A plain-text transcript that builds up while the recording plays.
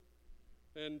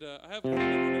And I have a feeling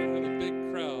we're going to have a big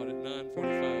crowd at 9:45. What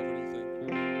do you think?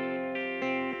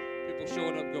 People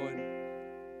showing up going,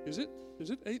 is it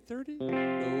 8:30?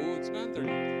 No, it's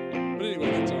 9:30. But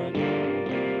anyway, that's all right.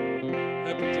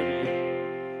 Happens every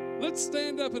year. Let's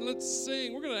stand up and let's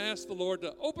sing. We're going to ask the Lord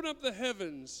to open up the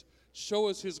heavens, show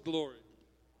us his glory.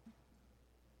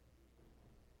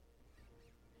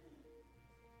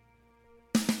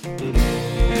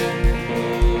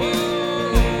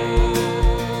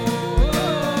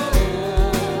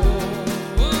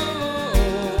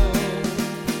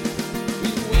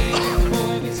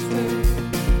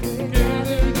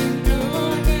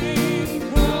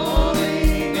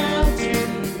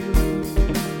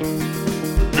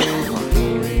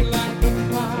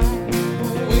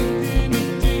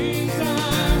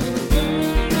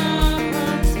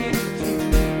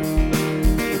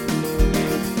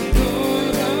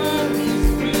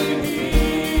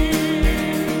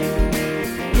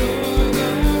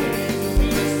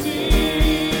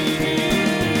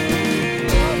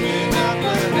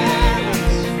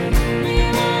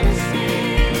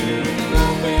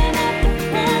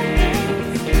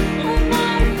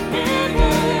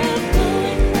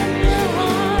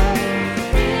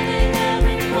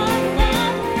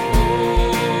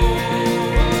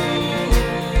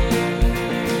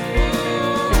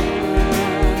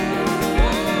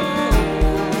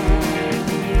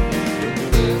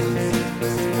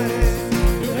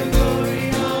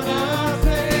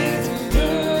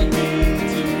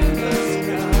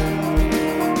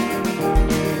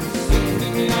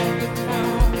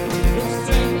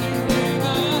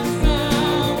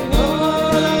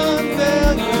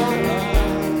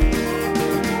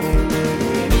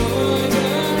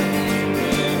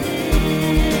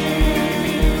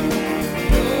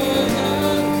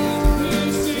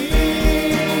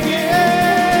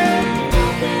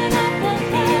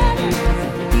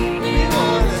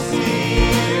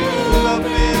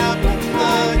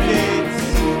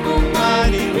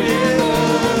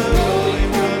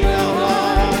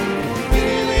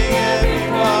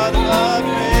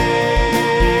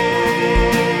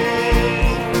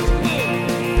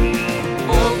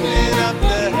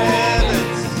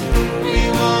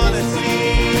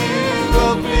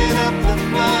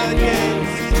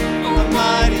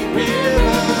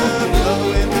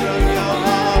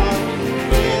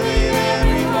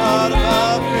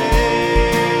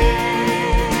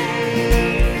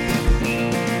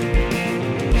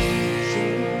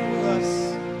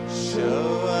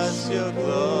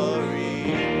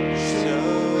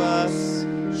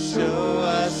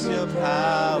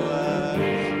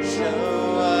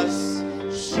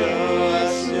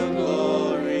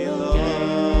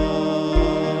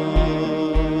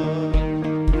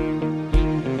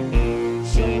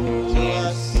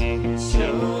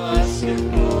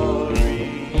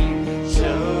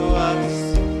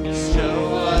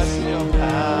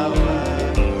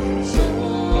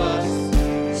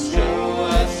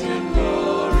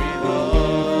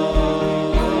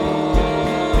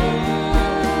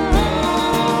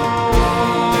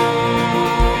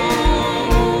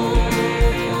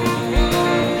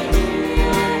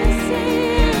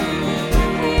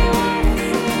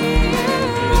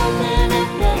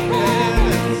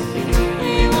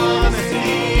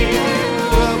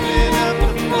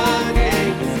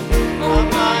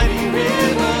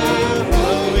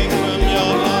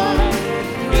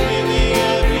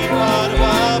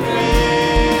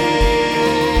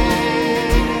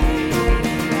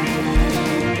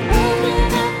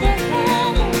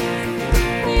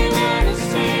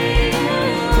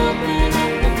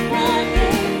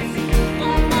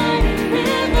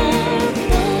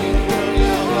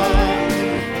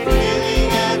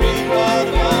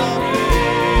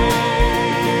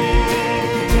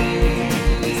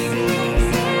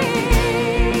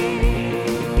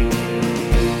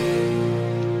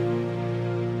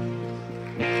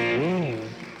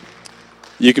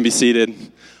 You can be seated.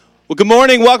 Well, good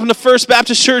morning. Welcome to First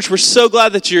Baptist Church. We're so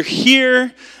glad that you're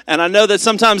here. And I know that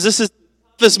sometimes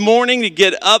this morning to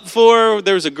get up for.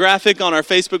 There was a graphic on our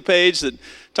Facebook page that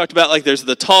talked about like there's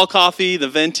the tall coffee, the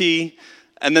venti,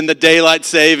 and then the daylight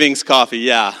savings coffee.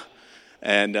 Yeah.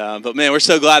 And but man, we're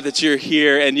so glad that you're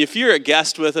here. And if you're a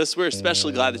guest with us, we're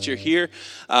especially glad that you're here.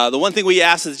 The one thing we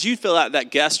ask is that you fill out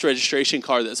that guest registration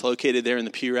card that's located there in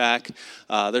the pew rack.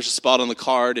 There's a spot on the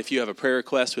card. If you have a prayer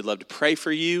request, we'd love to pray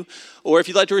for you. Or if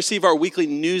you'd like to receive our weekly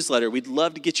newsletter, we'd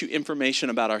love to get you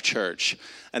information about our church.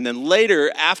 And then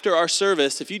later, after our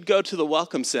service, if you'd go to the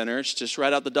Welcome Center, it's just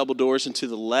right out the double doors and to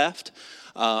the left.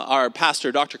 Our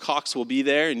pastor, Dr. Cox, will be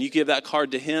there, and you give that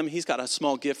card to him. He's got a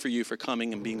small gift for you for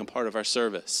coming and being a part of our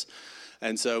service.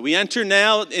 And so we enter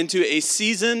now into a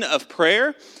season of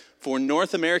prayer for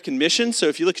North American missions. So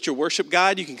if you look at your worship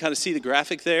guide, you can kind of see the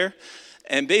graphic there.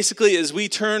 And basically, as we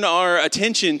turn our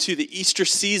attention to the Easter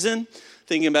season,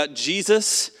 thinking about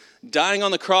Jesus dying on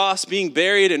the cross, being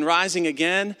buried, and rising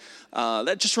again,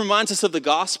 that just reminds us of the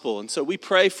gospel. And so we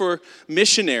pray for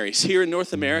missionaries here in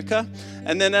North America.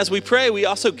 And then as we pray, we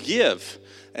also give.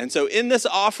 And so in this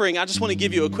offering, I just want to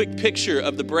give you a quick picture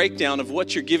of the breakdown of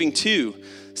what you're giving to.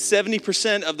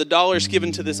 70% of the dollars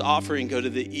given to this offering go to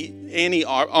the Annie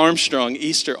Armstrong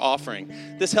Easter offering.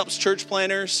 This helps church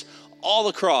planners all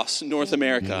across North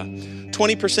America.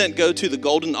 20% go to the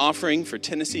Golden Offering for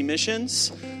Tennessee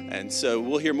Missions. And so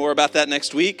we'll hear more about that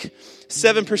next week.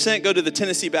 7% go to the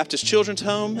Tennessee Baptist Children's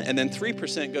Home, and then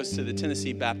 3% goes to the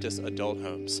Tennessee Baptist Adult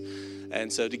Homes.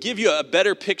 And so to give you a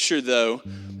better picture, though,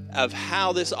 of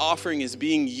how this offering is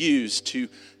being used to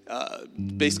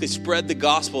basically spread the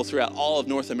gospel throughout all of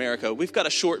North America, we've got a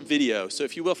short video. So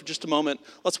if you will, for just a moment,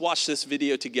 let's watch this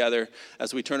video together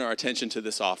as we turn our attention to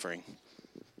this offering.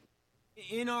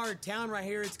 In our town right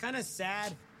here, it's kind of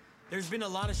sad. There's been a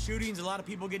lot of shootings, a lot of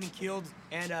people getting killed,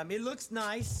 and it looks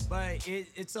nice, but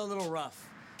it's a little rough.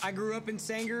 I grew up in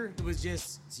Sanger. It was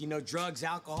just, drugs,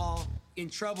 alcohol, in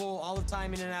trouble all the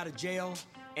time, in and out of jail.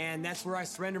 And that's where I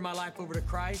surrendered my life over to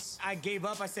Christ. I gave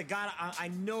up. I said, God, I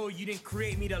know you didn't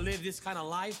create me to live this kind of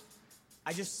life.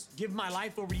 I just give my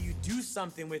life over to you. Do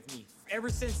something with me. Ever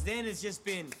since then, it's just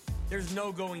been, there's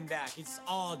no going back. It's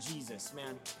all Jesus,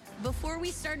 man. Before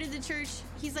we started the church,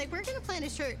 he's like, we're going to plant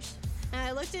a church. And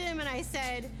I looked at him and I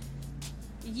said,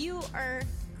 you are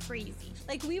crazy.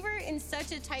 Like, we were in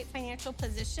such a tight financial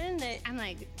position that I'm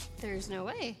like, there's no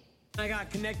way. I got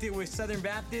connected with Southern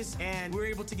Baptist, and we were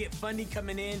able to get funding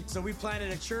coming in, so we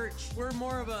planted a church. We're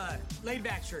more of a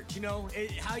laid-back church,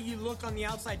 how you look on the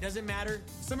outside doesn't matter.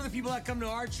 Some of the people that come to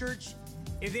our church,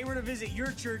 if they were to visit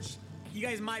your church, you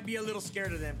guys might be a little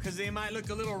scared of them because they might look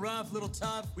a little rough, a little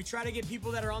tough. We try to get people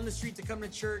that are on the street to come to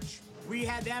church. We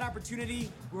had that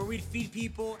opportunity where we'd feed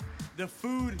people. The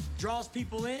food draws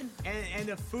people in, and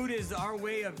the food is our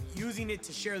way of using it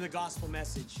to share the gospel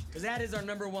message, because that is our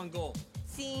number one goal.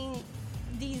 Seeing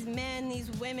these men,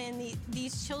 these women,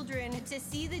 these children, to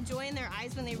see the joy in their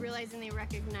eyes when they realize and they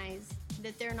recognize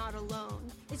that they're not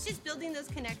alone. It's just building those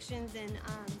connections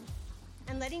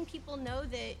and letting people know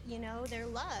that, they're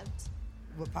loved.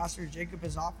 What Pastor Jacob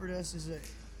has offered us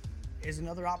is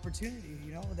another opportunity,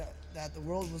 that the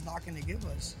world was not going to give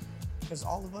us. Because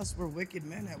all of us were wicked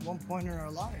men at one point in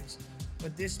our lives.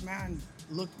 But this man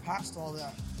looked past all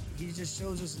that. He just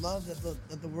shows us love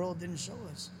that the world didn't show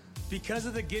us. Because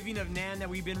of the giving of NAN that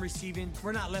we've been receiving,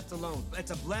 we're not left alone.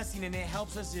 It's a blessing, and it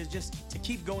helps us to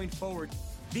keep going forward.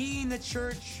 Being the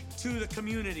church to the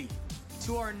community,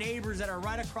 to our neighbors that are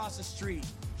right across the street,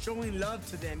 showing love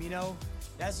to them,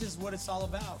 that's just what it's all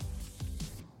about.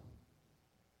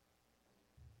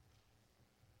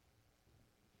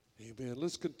 Amen.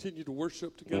 Let's continue to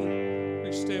worship together.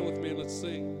 Please stand with me and let's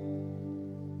sing.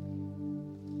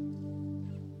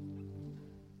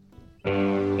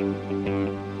 Love.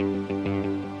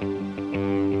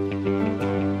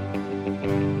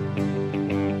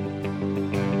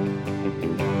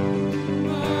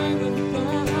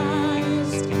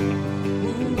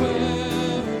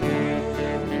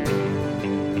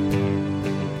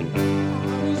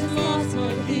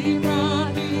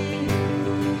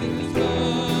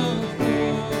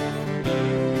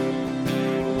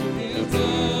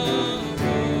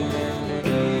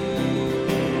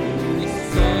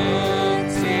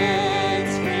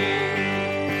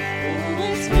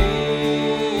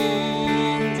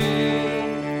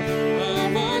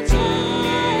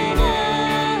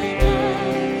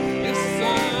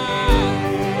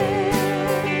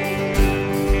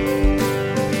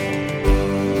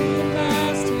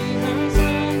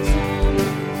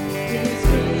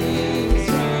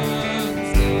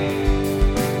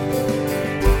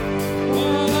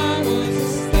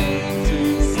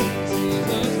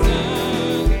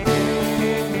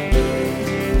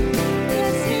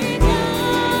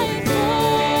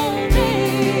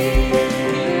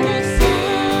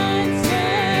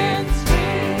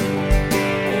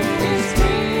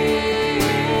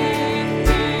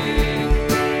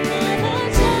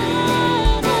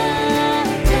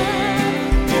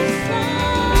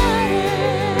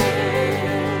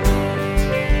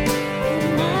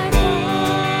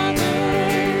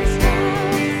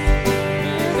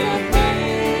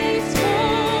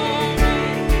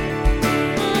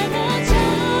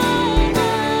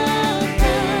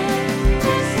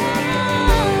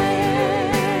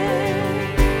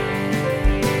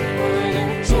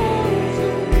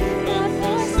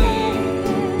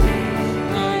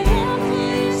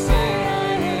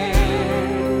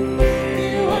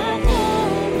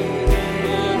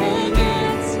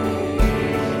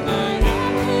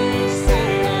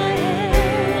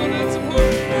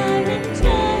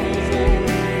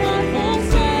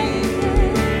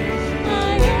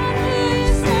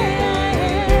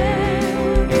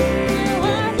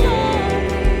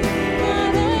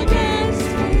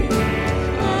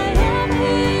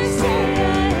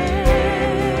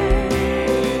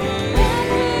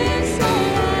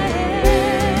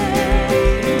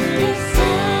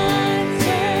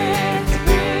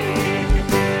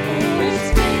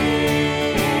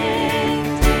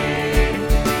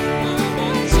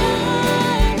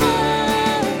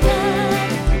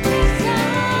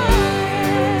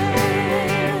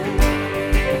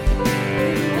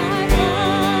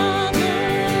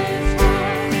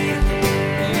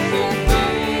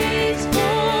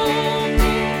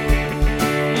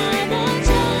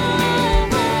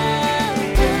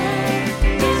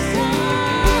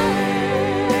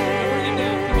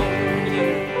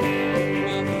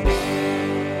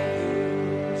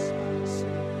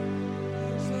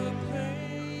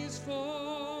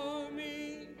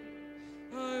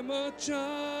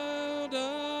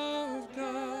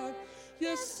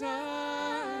 yes, I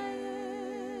am.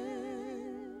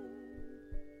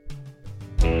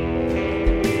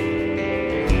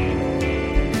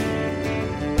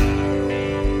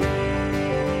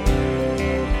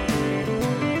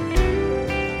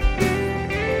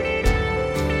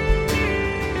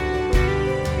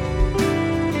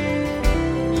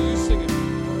 You sing it.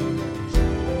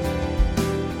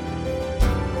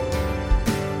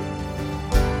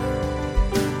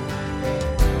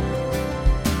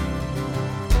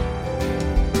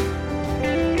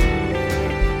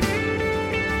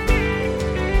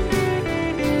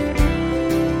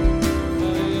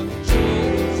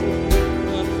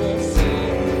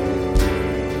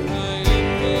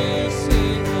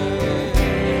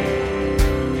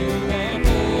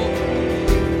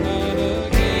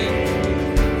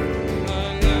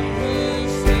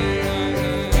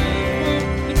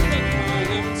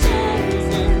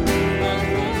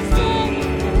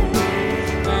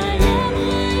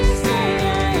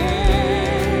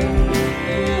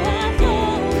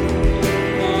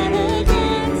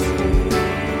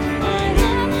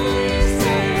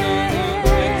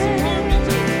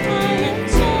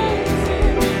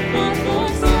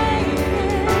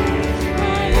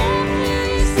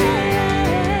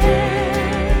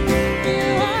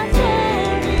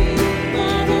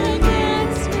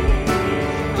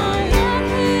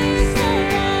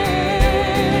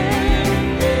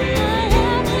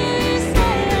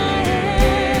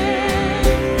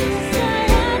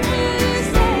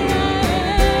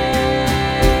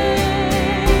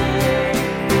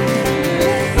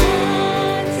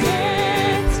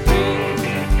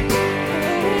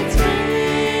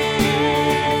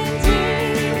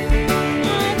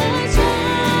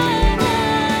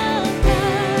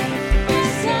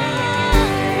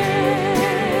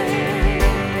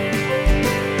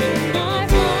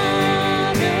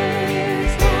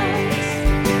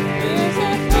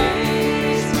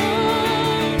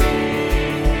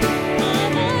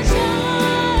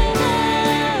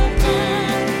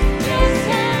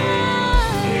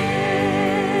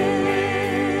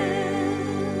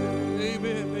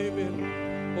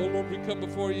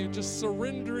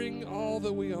 Surrendering all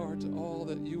that we are to all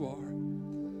that you are.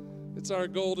 It's our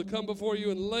goal to come before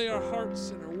you and lay our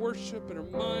hearts and our worship and our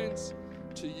minds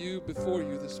to you before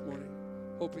you this morning,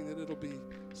 hoping that it'll be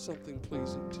something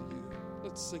pleasing to you.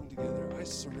 Let's sing together, I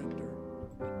surrender.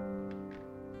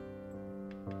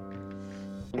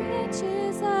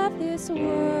 Riches of this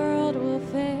world will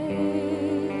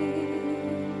fade.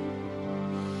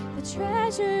 The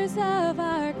treasures of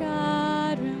our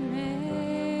God remain.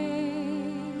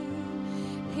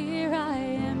 Here I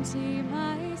empty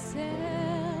myself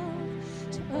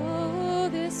to owe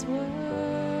this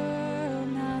world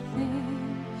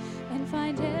nothing and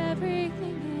find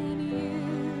everything in you.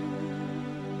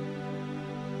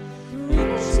 The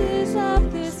riches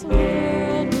of this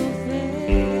world will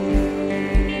fade.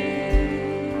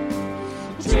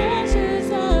 The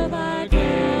treasures of our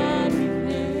God remain.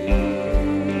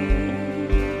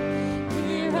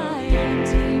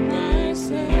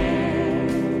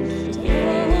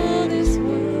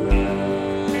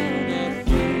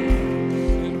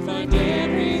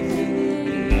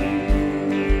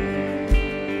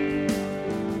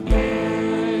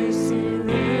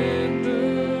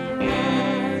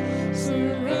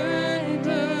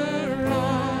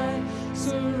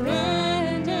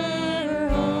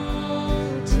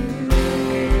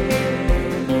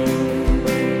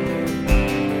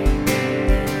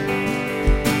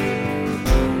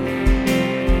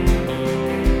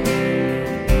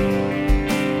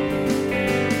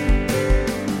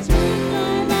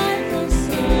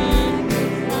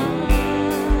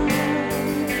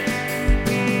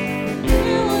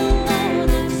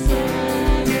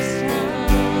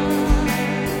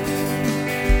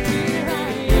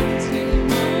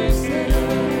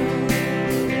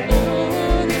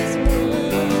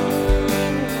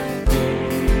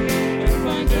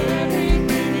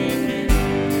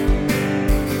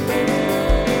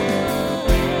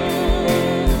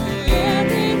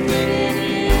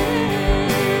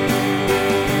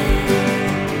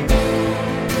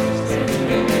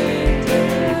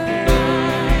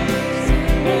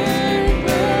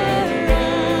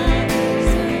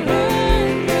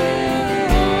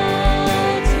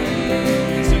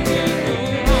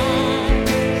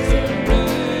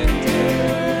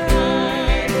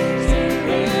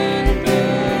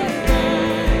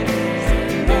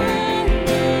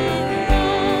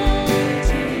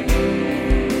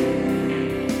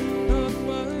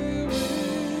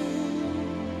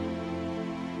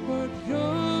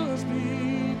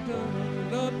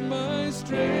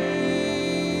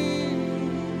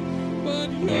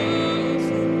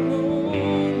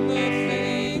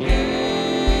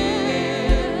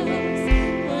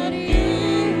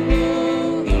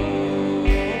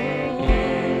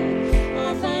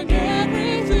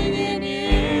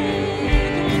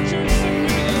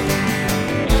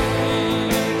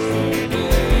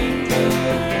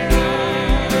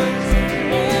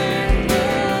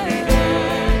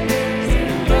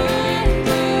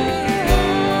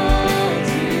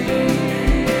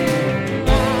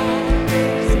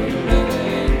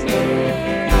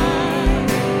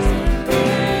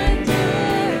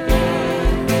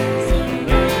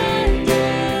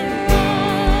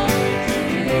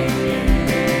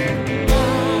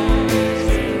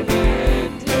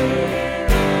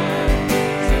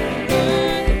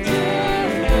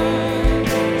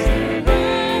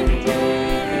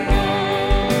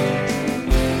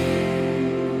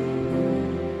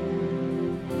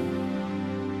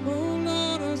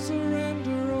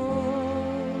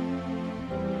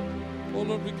 Oh,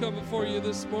 Lord, we come before you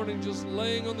this morning just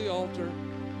laying on the altar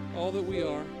all that we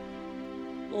are.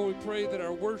 Lord, we pray that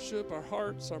our worship, our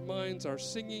hearts, our minds, our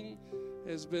singing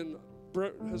has been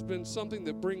something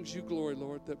that brings you glory,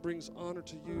 Lord, that brings honor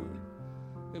to you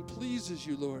and pleases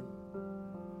you, Lord.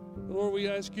 Lord, we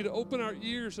ask you to open our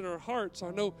ears and our hearts.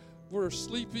 I know we're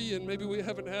sleepy and maybe we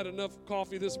haven't had enough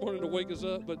coffee this morning to wake us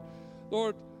up, but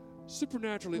Lord,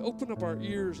 supernaturally open up our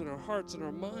ears and our hearts and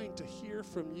our mind to hear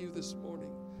from you this morning,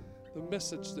 the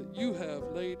message that you have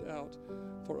laid out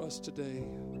for us today,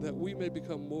 that we may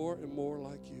become more and more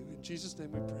like you. In Jesus'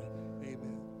 name we pray.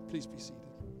 Amen. Please be seated.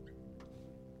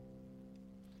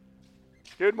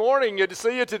 Good morning. Good to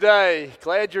see you today.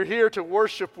 Glad you're here to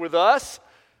worship with us.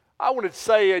 I wanted to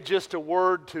say just a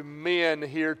word to men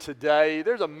here today.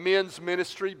 There's a men's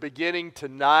ministry beginning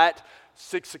tonight,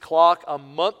 6 o'clock, a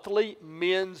monthly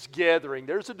men's gathering.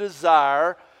 There's a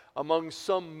desire among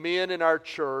some men in our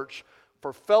church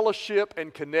for fellowship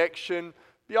and connection,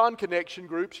 beyond connection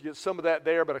groups, you get some of that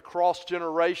there, but across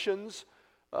generations,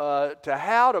 to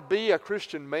how to be a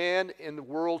Christian man in the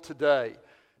world today.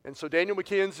 And so Daniel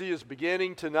McKenzie is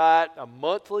beginning tonight a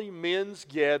monthly men's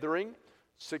gathering,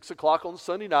 6 o'clock on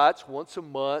Sunday nights, once a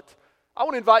month. I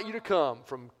want to invite you to come,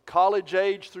 from college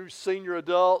age through senior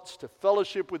adults, to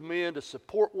fellowship with men, to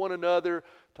support one another,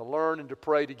 to learn and to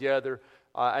pray together.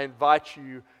 I invite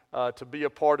you to be a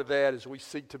part of that as we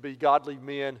seek to be godly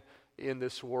men in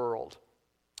this world.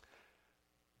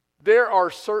 There are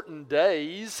certain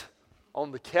days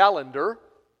on the calendar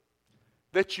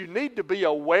that you need to be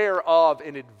aware of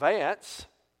in advance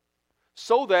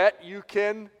so that you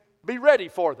can be ready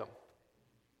for them.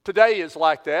 Today is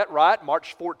like that, right?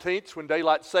 March 14th is when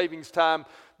daylight savings time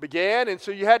began, and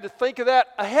so you had to think of that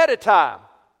ahead of time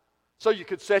so you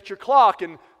could set your clock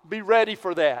and be ready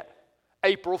for that.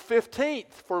 April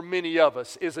 15th for many of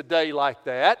us is a day like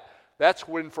that. That's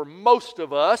when, for most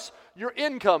of us, your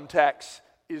income tax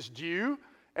is due,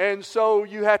 and so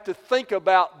you have to think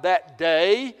about that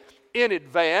day in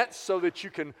advance so that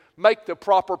you can make the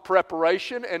proper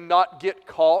preparation and not get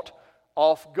caught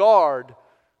off guard.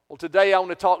 Well, today I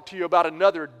want to talk to you about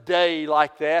another day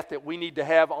like that we need to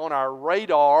have on our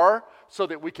radar so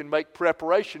that we can make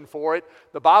preparation for it.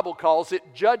 The Bible calls it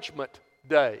Judgment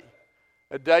Day,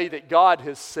 a day that God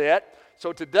has set.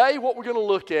 So today what we're going to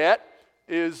look at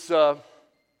is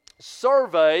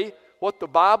survey what the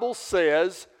Bible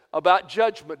says about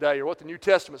Judgment Day, or what the New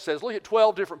Testament says. Look at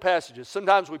 12 different passages.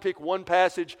 Sometimes we pick one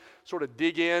passage, sort of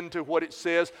dig into what it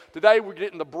says. Today we're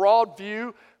getting the broad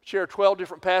view, share 12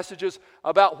 different passages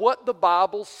about what the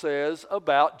Bible says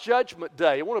about Judgment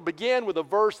Day. I want to begin with a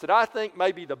verse that I think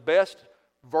may be the best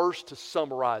verse to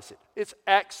summarize it. It's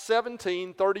Acts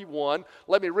 17:31.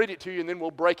 Let me read it to you and then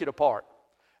we'll break it apart.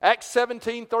 Acts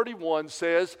 17:31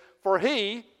 says, "For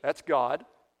he," that's God,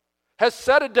 "has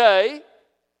set a day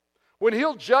when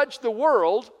he'll judge the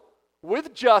world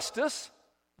with justice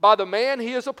by the man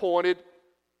he has appointed.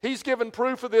 He's given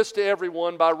proof of this to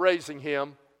everyone by raising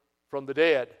him from the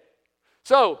dead."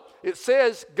 So, it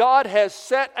says God has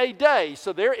set a day.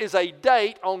 So there is a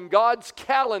date on God's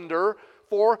calendar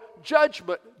for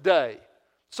Judgment Day.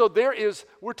 So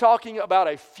we're talking about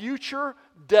a future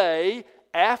day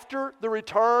after the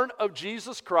return of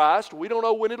Jesus Christ. We don't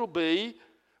know when it'll be,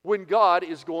 when God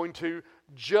is going to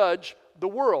judge the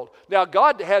world. Now,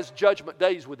 God has judgment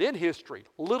days within history,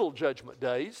 little judgment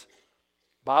days.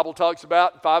 Bible talks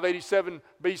about in 587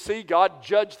 BC, God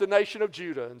judged the nation of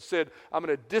Judah and said, "I'm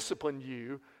going to discipline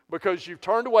you because you've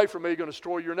turned away from me, going to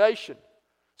destroy your nation."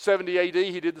 70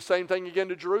 AD, he did the same thing again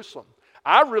to Jerusalem.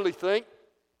 I really think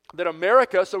that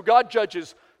America, so God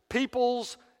judges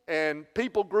peoples and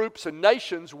people groups and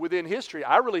nations within history.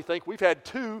 I really think we've had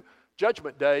 2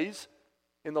 judgment days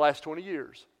in the last 20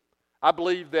 years. I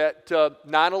believe that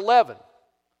 9/11,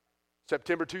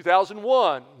 September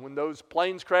 2001, when those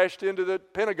planes crashed into the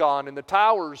Pentagon and the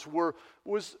towers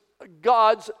was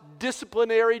God's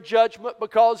disciplinary judgment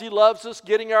because He loves us,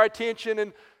 getting our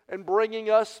attention and bringing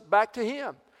us back to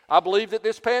Him. I believe that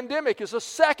this pandemic is a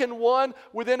second one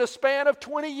within a span of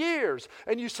 20 years.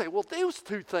 And you say, well, those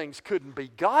 2 things couldn't be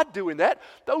God doing that.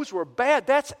 Those were bad.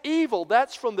 That's evil.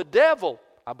 That's from the devil.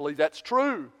 I believe that's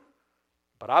true.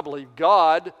 But I believe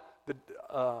God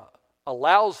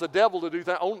allows the devil to do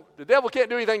things. The devil can't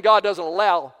do anything God doesn't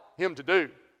allow him to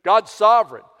do. God's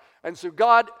sovereign. And so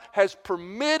God has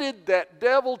permitted that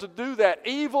devil to do that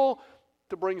evil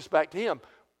to bring us back to Him.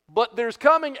 But there's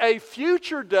coming a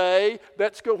future day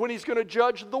when He's going to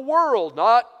judge the world,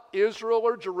 not Israel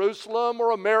or Jerusalem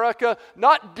or America,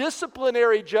 not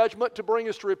disciplinary judgment to bring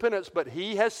us to repentance, but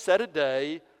He has set a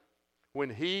day when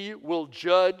He will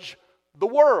judge the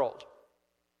world.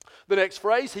 The next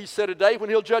phrase, he said a day when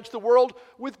he'll judge the world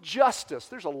with justice.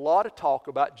 There's a lot of talk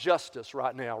about justice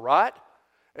right now, right?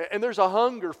 And there's a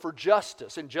hunger for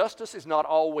justice. And justice is not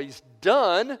always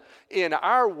done in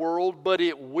our world, but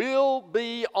it will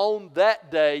be on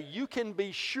that day. You can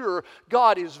be sure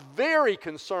God is very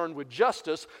concerned with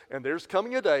justice, and there's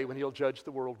coming a day when he'll judge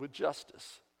the world with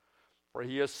justice. For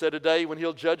he has set a day when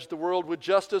he'll judge the world with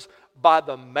justice by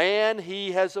the man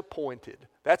he has appointed.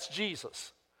 That's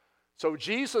Jesus. So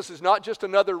Jesus is not just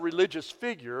another religious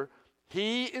figure.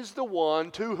 He is the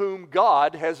one to whom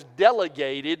God has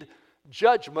delegated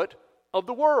judgment of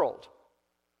the world.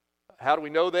 How do we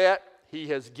know that? He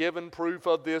has given proof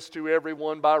of this to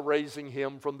everyone by raising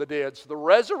him from the dead. So the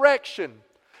resurrection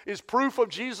is proof of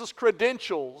Jesus'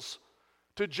 credentials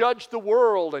to judge the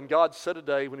world. And God set a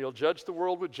day when he'll judge the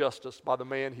world with justice by the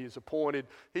man he has appointed.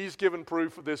 He's given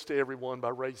proof of this to everyone by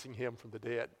raising him from the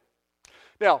dead.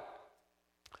 Now,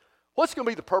 what's going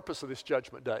to be the purpose of this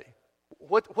judgment day?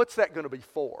 What's that going to be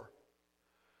for?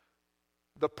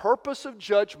 The purpose of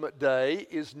Judgment Day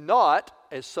is not,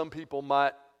 as some people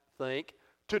might think,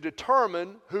 to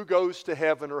determine who goes to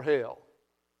heaven or hell.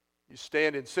 You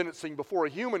stand in sentencing before a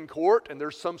human court, and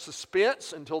there's some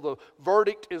suspense until the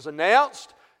verdict is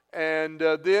announced, and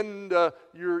then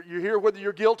you hear whether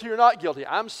you're guilty or not guilty.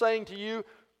 I'm saying to you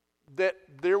that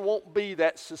there won't be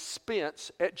that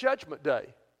suspense at Judgment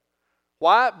Day.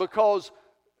 Why? Because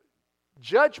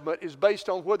judgment is based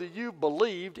on whether you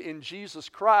believed in Jesus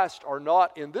Christ or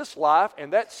not in this life,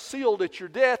 and that's sealed at your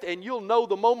death, and you'll know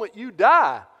the moment you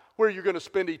die where you're going to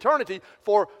spend eternity.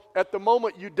 For at the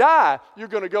moment you die, you're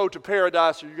going to go to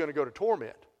paradise or you're going to go to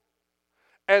torment.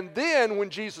 And then when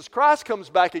Jesus Christ comes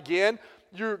back again,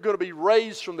 you're going to be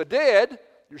raised from the dead.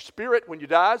 Your spirit, when you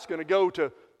die, is going to go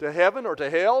to heaven or to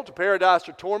hell, to paradise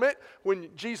or torment.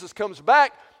 When Jesus comes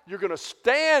back, you're going to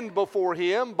stand before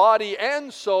him, body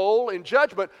and soul, in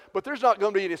judgment. But there's not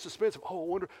going to be any suspense of, I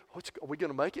wonder, are we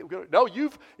going to make it? No,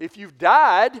 if you've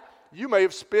died, you may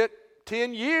have spent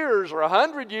 10 years or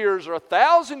 100 years or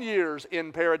 1,000 years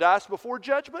in paradise before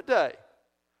Judgment Day.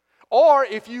 Or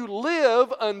if you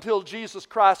live until Jesus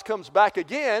Christ comes back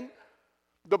again,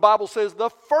 the Bible says the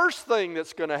first thing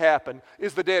that's going to happen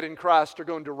is the dead in Christ are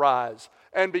going to rise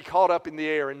and be caught up in the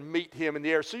air and meet him in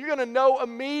the air. So you're going to know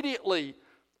immediately.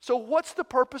 So what's the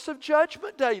purpose of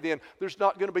Judgment Day then? There's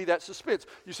not going to be that suspense.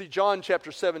 You see, John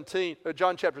chapter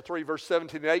 3, verse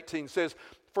 17 and 18 says,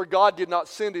 "For God did not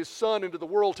send his Son into the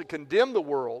world to condemn the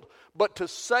world, but to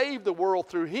save the world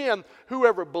through him.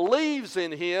 Whoever believes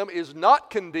in him is not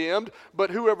condemned,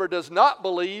 but whoever does not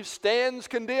believe stands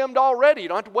condemned already." You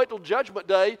don't have to wait till Judgment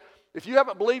Day. If you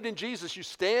haven't believed in Jesus, you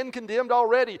stand condemned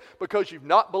already because you've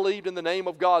not believed in the name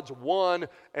of God's one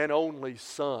and only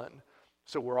Son.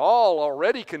 So we're all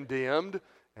already condemned,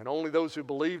 and only those who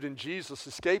believed in Jesus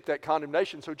escaped that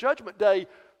condemnation. So Judgment Day,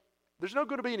 there's not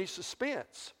going to be any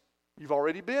suspense. You've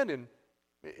already been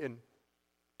in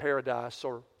paradise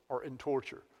or in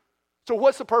torture. So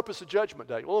what's the purpose of Judgment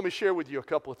Day? Well, let me share with you a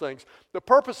couple of things. The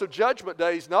purpose of Judgment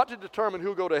Day is not to determine who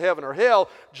will go to heaven or hell.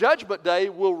 Judgment Day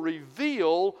will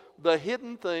reveal the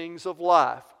hidden things of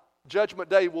life. Judgment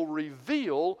Day will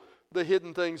reveal the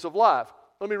hidden things of life.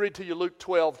 Let me read to you Luke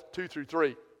 12, 2 through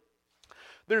 3.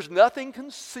 "There's nothing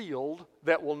concealed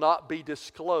that will not be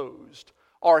disclosed,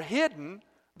 or hidden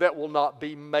that will not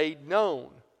be made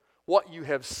known. What you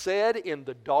have said in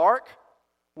the dark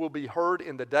will be heard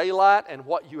in the daylight, and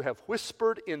what you have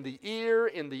whispered in the ear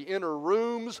in the inner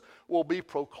rooms will be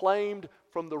proclaimed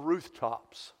from the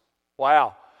rooftops."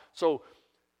 Wow. So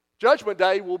Judgment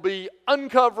Day will be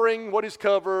uncovering what is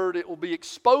covered. It will be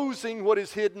exposing what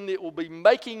is hidden. It will be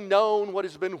making known what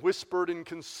has been whispered and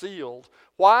concealed.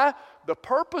 Why? The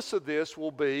purpose of this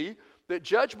will be that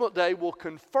Judgment Day will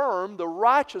confirm the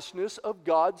righteousness of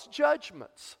God's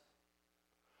judgments.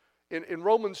 In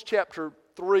Romans chapter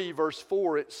 3, verse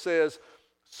 4, it says,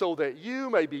 "So that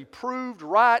you may be proved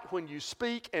right when you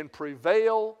speak and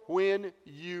prevail when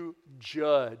you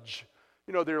judge."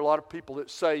 You know, there are a lot of people that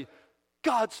say,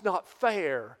 God's not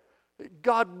fair.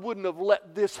 God wouldn't have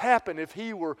let this happen if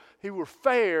he were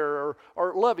fair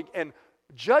or loving. And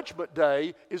Judgment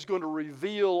Day is going to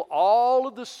reveal all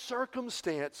of the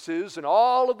circumstances and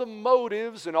all of the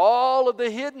motives and all of the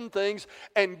hidden things,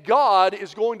 and God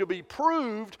is going to be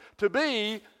proved to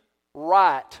be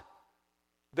right.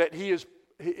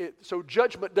 So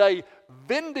Judgment Day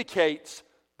vindicates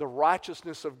the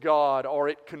righteousness of God, or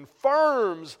it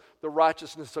confirms the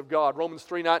righteousness of God. Romans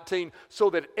 3:19, "So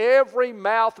that every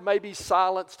mouth may be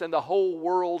silenced and the whole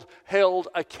world held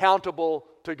accountable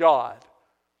to God."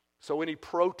 So any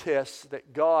protests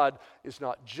that God is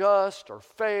not just or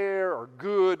fair or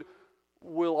good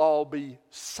will all be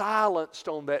silenced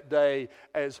on that day,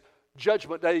 as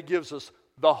Judgment Day gives us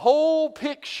the whole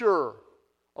picture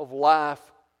of life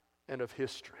and of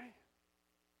history.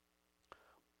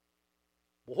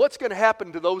 Well, what's going to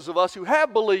happen to those of us who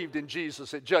have believed in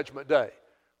Jesus at Judgment Day?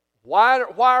 Why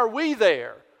are we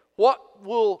there? What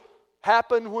will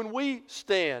happen when we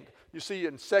stand? You see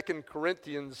in 2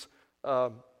 Corinthians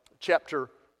chapter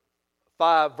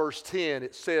 5, verse 10,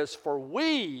 it says, "For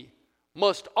we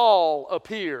must all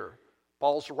appear."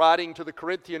 Paul's writing to the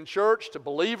Corinthian church, to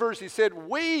believers. He said,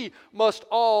 we must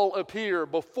all appear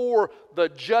before the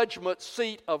judgment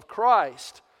seat of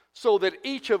Christ, so that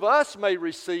each of us may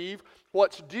receive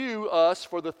what's due us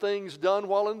for the things done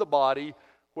while in the body,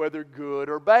 whether good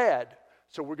or bad.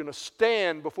 So we're going to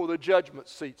stand before the judgment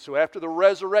seat. So after the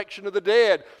resurrection of the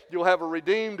dead, you'll have a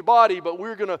redeemed body, but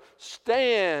we're going to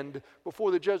stand before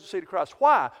the judgment seat of Christ.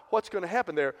 Why? What's going to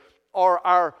happen there? Are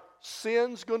our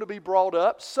sins going to be brought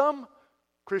up? Some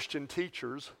Christian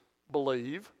teachers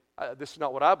believe, this is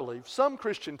not what I believe, some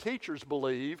Christian teachers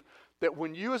believe that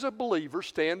when you as a believer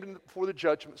stand before the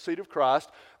judgment seat of Christ,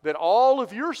 that all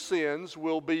of your sins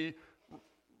will be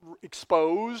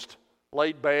exposed,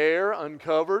 laid bare,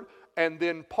 uncovered, and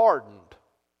then pardoned.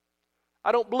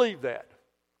 I don't believe that.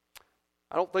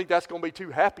 I don't think that's going to be too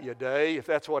happy a day if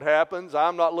that's what happens.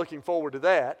 I'm not looking forward to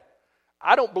that.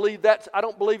 I don't believe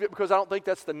it because I don't think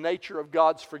that's the nature of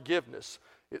God's forgiveness.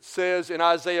 It says in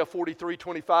Isaiah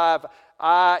 43:25,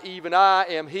 even I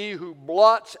am he who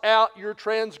blots out your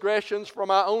transgressions for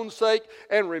my own sake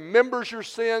and remembers your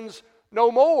sins no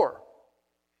more.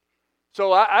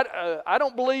 So I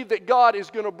don't believe that God is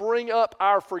going to bring up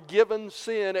our forgiven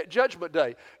sin at Judgment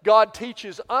Day. God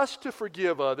teaches us to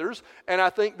forgive others, and I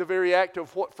think the very act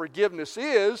of what forgiveness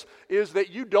is that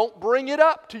you don't bring it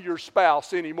up to your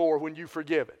spouse anymore when you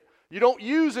forgive it. You don't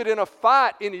use it in a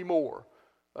fight anymore.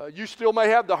 You still may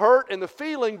have the hurt and the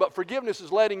feeling, but forgiveness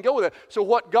is letting go of that. So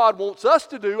what God wants us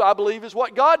to do, I believe, is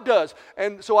what God does.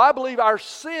 And so I believe our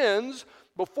sins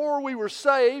before we were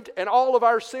saved and all of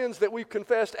our sins that we've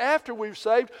confessed after we've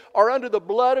saved are under the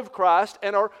blood of Christ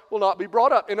and will not be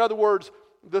brought up. In other words,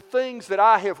 the things that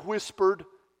I have whispered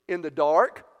in the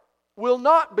dark will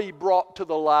not be brought to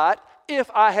the light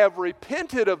if I have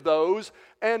repented of those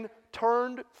and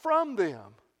turned from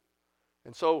them.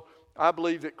 And so I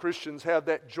believe that Christians have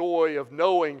that joy of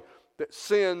knowing that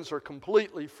sins are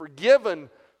completely forgiven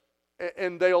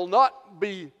and they'll not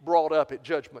be brought up at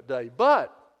Judgment Day.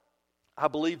 But I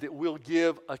believe that we'll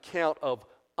give account of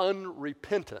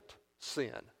unrepentant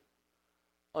sin.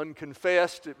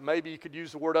 Unconfessed, maybe you could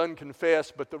use the word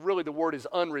unconfessed, but really the word is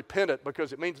unrepentant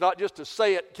because it means not just to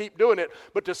say it, keep doing it,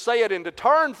 but to say it and to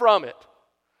turn from it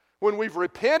when we've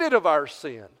repented of our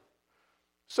sin.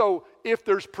 So if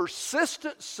there's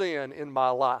persistent sin in my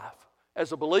life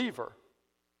as a believer,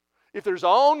 if there's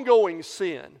ongoing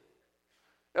sin,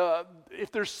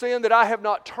 if there's sin that I have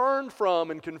not turned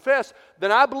from and confessed,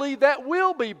 then I believe that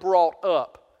will be brought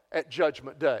up at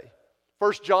Judgment Day.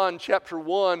 1 John chapter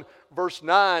 1 verse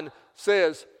 9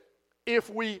 says, if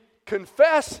we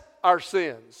confess our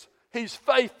sins, He's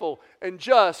faithful and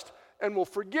just and will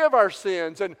forgive our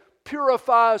sins and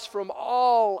purify us from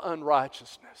all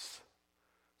unrighteousness.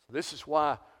 This is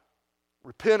why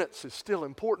repentance is still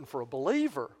important for a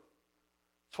believer.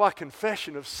 That's why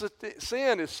confession of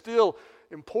sin is still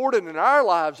important in our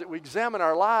lives, that we examine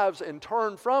our lives and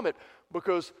turn from it,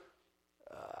 because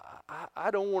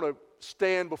I don't want to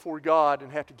stand before God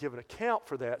and have to give an account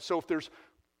for that. So if there's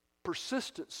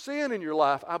persistent sin in your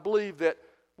life, I believe that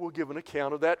we'll give an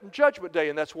account of that in Judgment Day,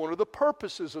 and that's one of the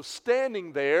purposes of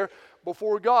standing there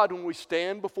before God when we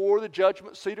stand before the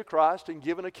judgment seat of Christ and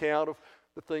give an account of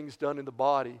the things done in the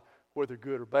body, whether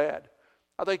good or bad.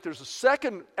 I think there's a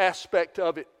second aspect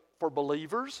of it for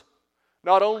believers.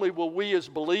 Not only will we as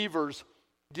believers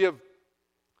give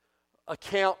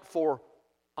account for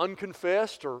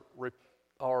unconfessed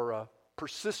or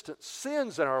persistent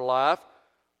sins in our life,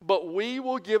 but we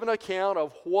will give an account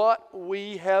of what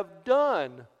we have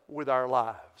done with our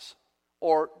lives,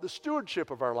 or the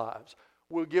stewardship of our lives.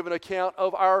 We'll give an account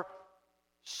of our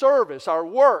service, our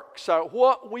works,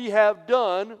 what we have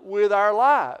done with our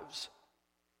lives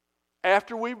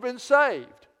after we've been saved.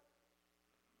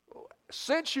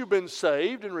 Since you've been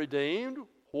saved and redeemed,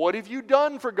 what have you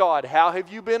done for God? How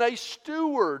have you been a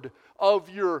steward of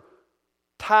your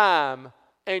time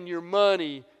and your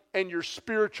money and your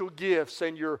spiritual gifts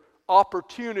and your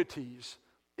opportunities?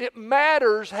 It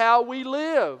matters how we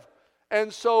live.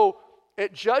 And so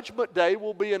at Judgment Day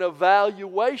will be an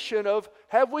evaluation of,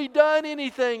 have we done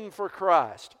anything for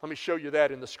Christ? Let me show you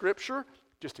that in the Scripture,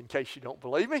 just in case you don't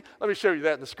believe me. Let me show you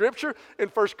that in the Scripture in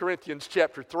 1 Corinthians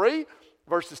chapter 3.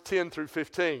 verses 10 through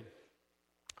 15.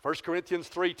 1 Corinthians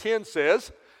 3:10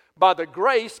 says, by the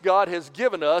grace God has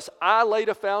given us, I laid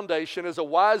a foundation as a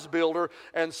wise builder,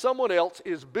 and someone else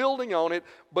is building on it,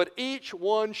 but each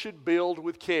one should build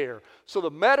with care. So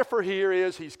the metaphor here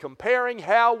is he's comparing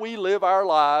how we live our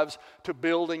lives to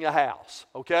building a house.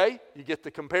 Okay? You get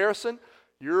the comparison?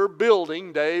 You're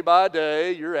building day by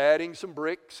day. You're adding some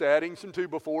bricks, adding some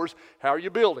 2x4s. How are you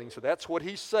building? So that's what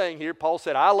he's saying here. Paul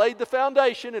said, I laid the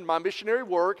foundation in my missionary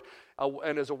work,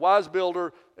 and as a wise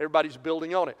builder, everybody's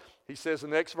building on it. He says in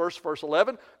the next verse, verse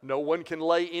 11, no one can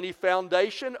lay any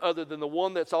foundation other than the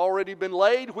one that's already been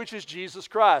laid, which is Jesus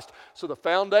Christ. So the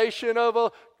foundation of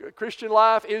a Christian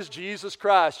life is Jesus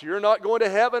Christ. You're not going to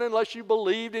heaven unless you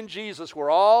believed in Jesus.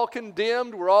 We're all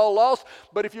condemned. We're all lost.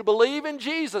 But if you believe in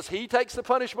Jesus, He takes the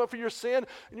punishment for your sin,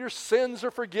 and your sins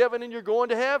are forgiven, and you're going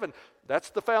to heaven.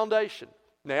 That's the foundation.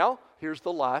 Now, here's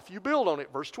the life you build on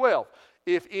it. Verse 12.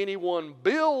 If anyone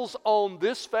builds on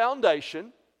this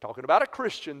foundation, talking about a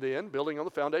Christian then, building on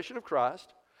the foundation of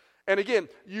Christ, and again,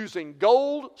 using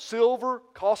gold, silver,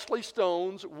 costly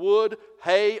stones, wood,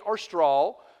 hay, or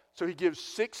straw. So he gives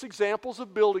 6 examples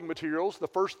of building materials. The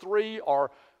first 3 are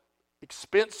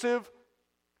expensive,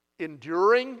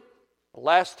 enduring. The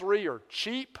last 3 are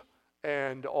cheap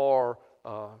and are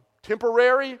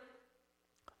temporary.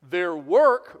 Their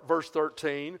work, verse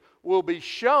 13, will be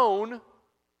shown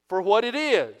for what it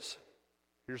is.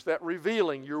 Here's that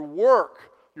revealing. Your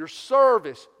work, your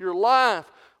service, your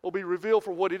life will be revealed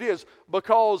for what it is,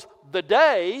 because the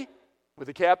day, with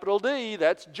a capital D,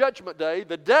 that's Judgment Day,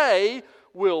 the day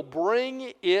will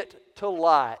bring it to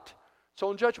light. So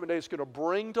on Judgment Day, it's going to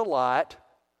bring to light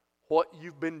what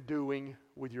you've been doing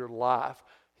with your life.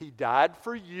 He died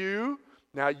for you.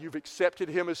 Now you've accepted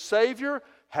Him as Savior.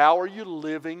 How are you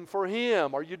living for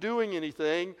Him? Are you doing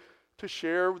anything to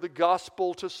share the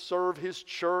gospel, to serve His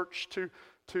church,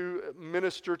 to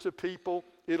minister to people?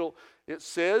 It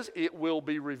says it will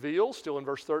be revealed, still in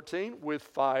verse 13, with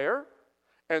fire,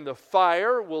 and the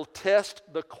fire will test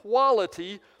the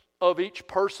quality of each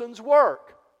person's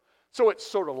work. So it's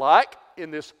sort of like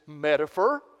in this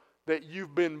metaphor that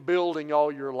you've been building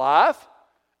all your life,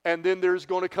 and then there's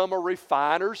going to come a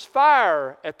refiner's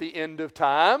fire at the end of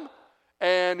time,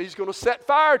 and He's going to set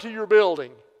fire to your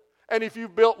building. And if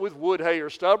you've built with wood, hay, or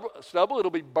stubble,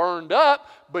 it'll be burned up.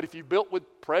 But if you built with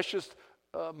precious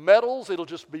metals, it'll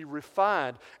just be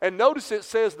refined. And notice it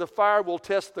says the fire will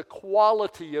test the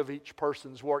quality of each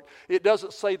person's work. It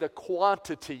doesn't say the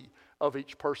quantity of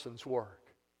each person's work.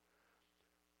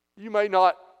 You may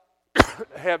not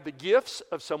have the gifts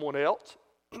of someone else.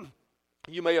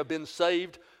 You may have been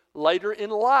saved later in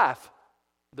life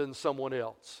than someone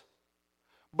else.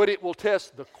 But it will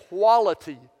test the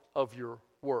quality of your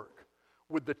work.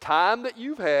 With the time that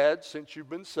you've had since you've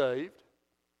been saved,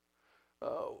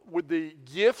 with the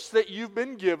gifts that you've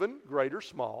been given, great or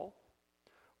small,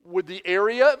 with the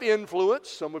area of influence.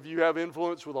 Some of you have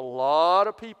influence with a lot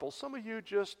of people. Some of you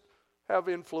just have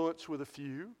influence with a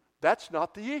few. That's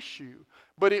not the issue.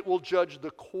 But it will judge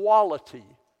the quality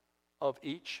of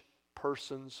each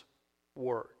person's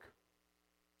work.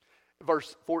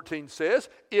 Verse 14 says,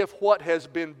 if what has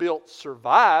been built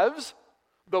survives,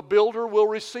 the builder will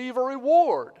receive a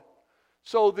reward.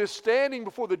 So this standing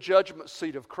before the judgment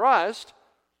seat of Christ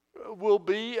will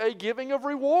be a giving of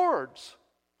rewards,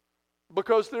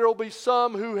 because there will be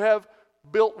some who have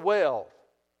built well.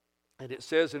 And it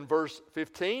says in verse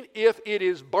 15, if it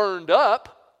is burned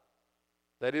up,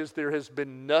 that is, there has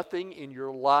been nothing in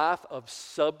your life of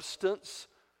substance.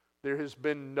 There has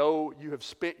been you have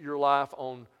spent your life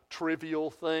on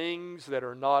trivial things that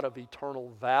are not of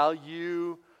eternal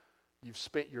value. You've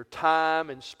spent your time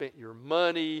and spent your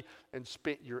money and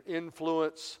spent your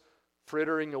influence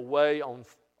frittering away on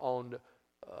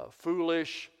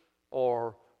foolish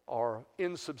or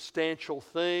insubstantial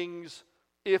things.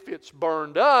 If it's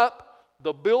burned up,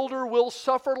 the builder will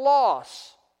suffer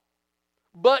loss,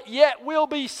 but yet will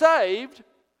be saved,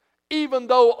 even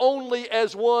though only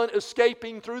as one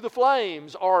escaping through the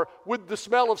flames or with the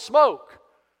smell of smoke.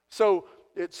 So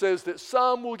it says that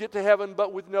some will get to heaven,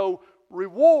 but with no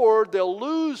reward. They'll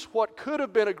lose what could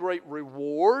have been a great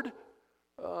reward.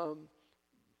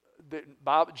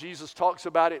 Jesus talks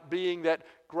about it being that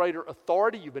greater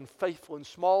authority. You've been faithful in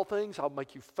small things, I'll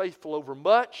make you faithful over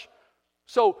much.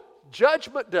 So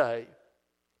Judgment Day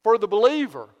for the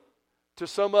believer, to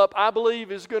sum up, I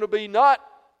believe is going to be not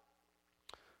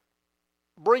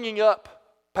bringing up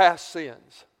past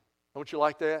sins. Don't you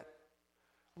like that?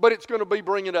 But it's going to be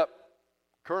bringing up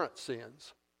current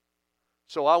sins.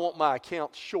 So I want my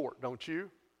accounts short, don't you?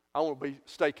 I want to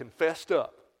stay confessed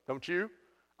up, don't you?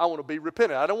 I want to be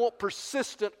repentant. I don't want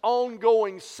persistent,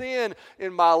 ongoing sin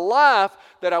in my life,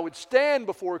 that I would stand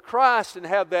before Christ and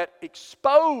have that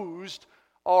exposed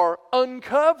or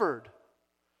uncovered.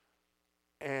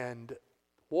 And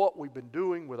what we've been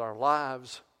doing with our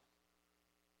lives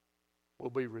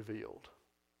will be revealed.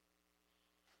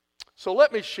 So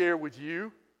let me share with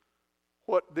you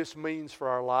what this means for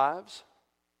our lives.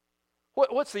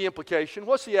 What's the implication?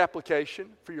 What's the application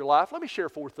for your life? Let me share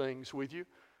 4 things with you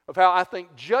of how I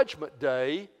think Judgment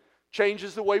Day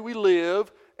changes the way we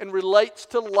live and relates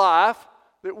to life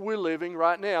that we're living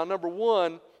right now. Number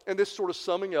 1, and this sort of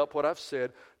summing up what I've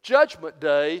said, Judgment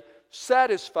Day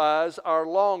satisfies our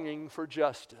longing for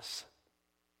justice.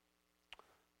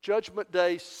 Judgment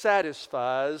Day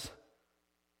satisfies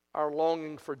our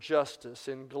longing for justice.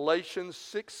 In Galatians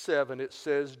 6:7 it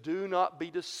says, "Do not be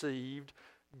deceived.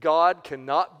 God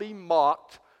cannot be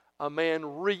mocked. A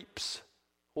man reaps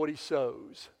what he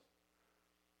sows."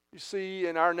 You see,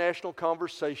 in our national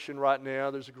conversation right now,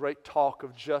 there's a great talk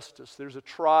of justice. There's a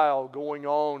trial going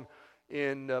on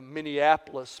in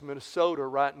Minneapolis, Minnesota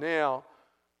right now.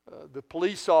 The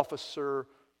police officer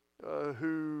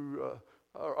who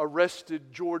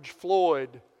arrested George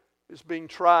Floyd is being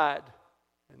tried.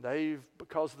 And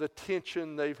because of the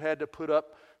tension, they've had to put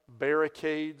up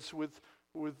barricades with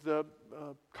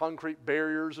concrete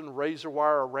barriers and razor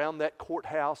wire around that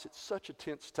courthouse. It's such a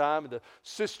tense time. And the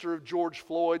sister of George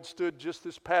Floyd stood just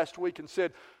this past week and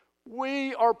said,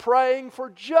 "We are praying for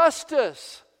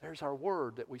justice." There's our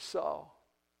word that we saw.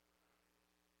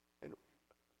 And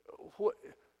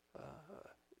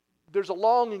there's a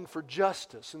longing for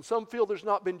justice, and some feel there's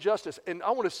not been justice. And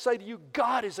I want to say to you,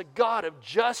 God is a God of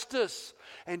justice,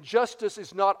 and justice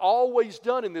is not always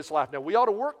done in this life. Now, we ought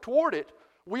to work toward it.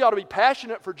 We ought to be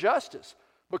passionate for justice,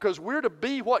 because we're to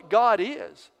be what God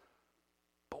is.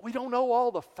 But we don't know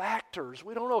all the factors.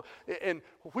 We don't know. And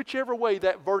whichever way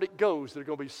that verdict goes, there are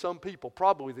going to be some people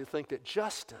probably that think that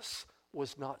justice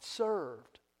was not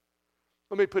served.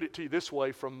 Let me put it to you this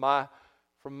way, from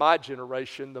my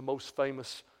generation, the most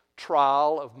famous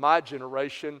trial of my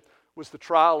generation was the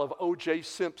trial of O.J.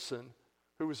 Simpson,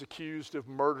 who was accused of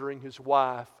murdering his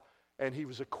wife, and he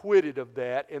was acquitted of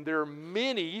that. And there are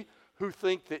many who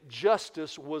think that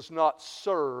justice was not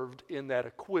served in that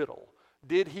acquittal.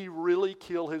 Did he really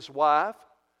kill his wife?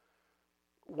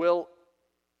 Well,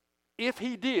 if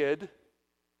he did,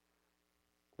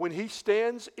 when he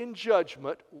stands in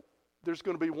judgment, there's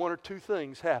going to be one or two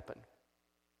things happen.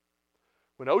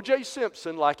 When O.J.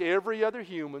 Simpson, like every other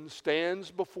human, stands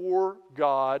before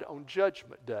God on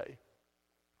Judgment Day,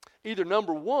 either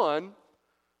number 1,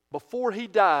 before he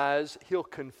dies, he'll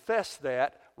confess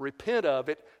that, repent of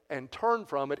it, and turn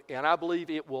from it, and I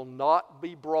believe it will not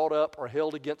be brought up or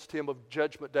held against him of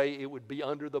Judgment Day. It would be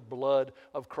under the blood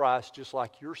of Christ, just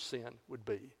like your sin would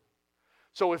be.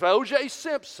 So if O.J.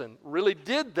 Simpson really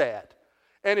did that,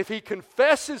 and if he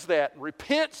confesses that, and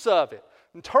repents of it,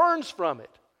 and turns from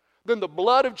it, then the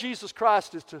blood of Jesus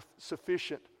Christ is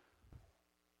sufficient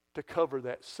to cover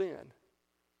that sin.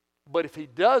 But if he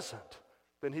doesn't,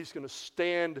 then he's going to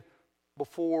stand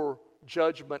before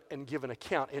judgment and give an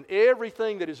account. And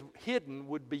everything that is hidden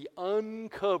would be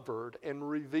uncovered and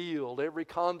revealed. Every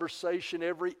conversation,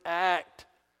 every act.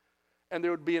 And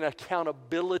there would be an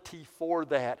accountability for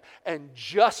that. And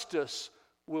justice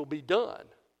will be done.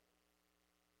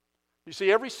 You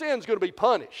see, every sin is going to be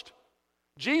punished.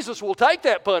 Jesus will take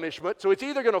that punishment, so it's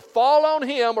either going to fall on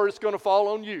him or it's going to fall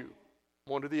on you,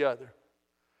 one or the other.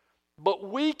 But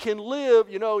we can live,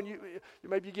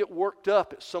 maybe you get worked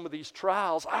up at some of these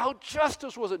trials. Oh,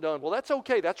 justice wasn't done. Well, that's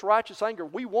okay. That's righteous anger.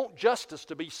 We want justice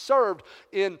to be served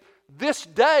in this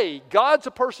day. God's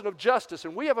a person of justice,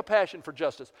 and we have a passion for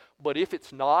justice. But if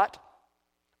it's not,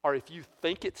 or if you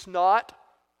think it's not,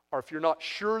 or if you're not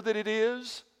sure that it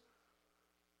is,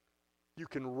 you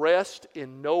can rest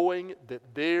in knowing that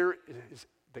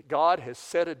that God has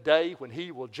set a day when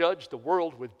he will judge the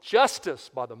world with justice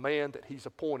by the man that he's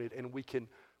appointed. And we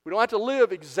don't have to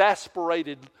live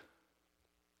exasperated,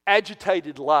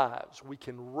 agitated lives. We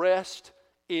can rest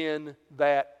in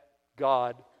that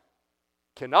God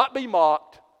cannot be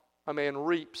mocked. A man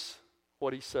reaps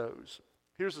what he sows.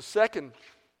 Here's the second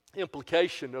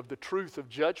implication of the truth of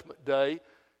Judgment Day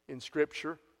in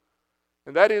Scripture.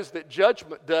 And that is that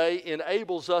Judgment Day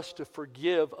enables us to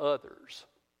forgive others.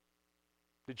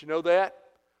 Did you know that?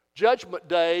 Judgment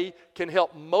Day can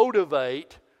help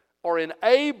motivate or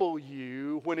enable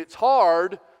you when it's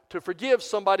hard to forgive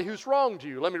somebody who's wronged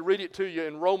you. Let me read it to you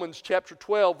in Romans chapter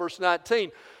 12, verse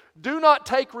 19. Do not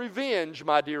take revenge,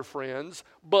 my dear friends,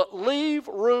 but leave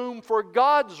room for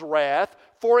God's wrath,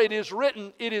 for it is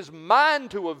written, it is mine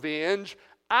to avenge,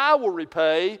 I will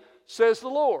repay, says the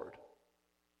Lord.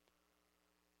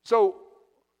 So,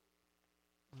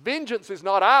 vengeance is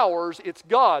not ours, it's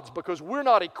God's, because we're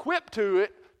not equipped to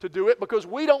do it, because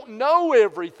we don't know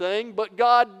everything, but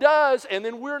God does, and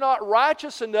then we're not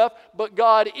righteous enough, but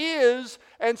God is,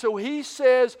 and so He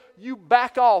says, you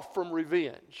back off from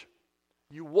revenge.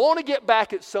 You want to get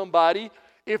back at somebody,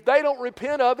 if they don't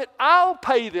repent of it, I'll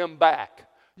pay them back.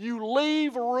 You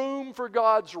leave room for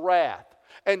God's wrath.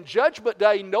 And Judgment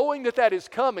Day, knowing that is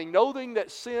coming, knowing that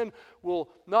sin will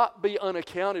not be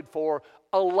unaccounted for,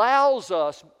 allows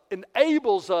us,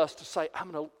 enables us to say,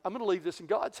 I'm going to leave this in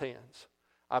God's hands.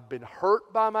 I've been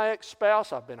hurt by my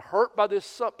ex-spouse. I've been hurt by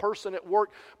this person at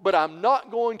work. But I'm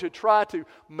not going to try to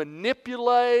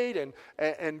manipulate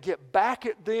and get back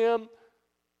at them,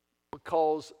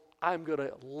 because I'm going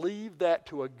to leave that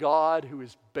to a God who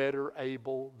is better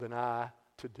able than I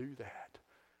to do that.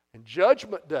 And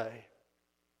Judgment Day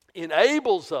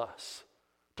enables us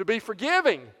to be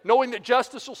forgiving, knowing that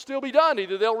justice will still be done.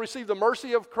 Either they'll receive the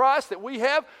mercy of Christ that we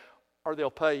have, or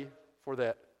they'll pay for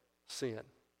that sin. Let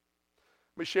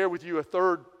me share with you a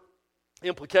third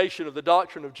implication of the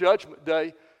doctrine of Judgment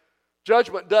Day.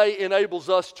 Judgment Day enables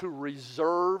us to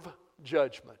reserve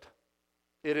judgment.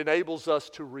 It enables us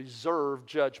to reserve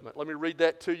judgment. Let me read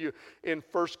that to you in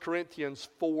 1 Corinthians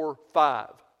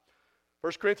 4:5.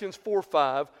 1 Corinthians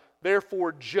 4:5,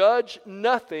 therefore judge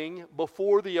nothing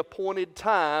before the appointed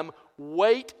time.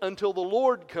 Wait until the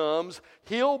Lord comes.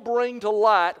 He'll bring to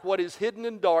light what is hidden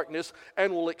in darkness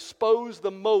and will expose the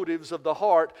motives of the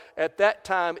heart. At that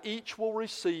time, each will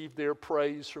receive their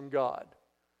praise from God.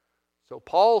 So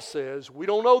Paul says, we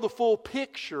don't know the full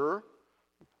picture,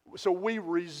 so we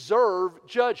reserve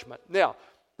judgment. Now,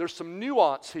 there's some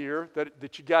nuance here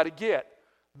that you got to get.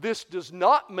 This does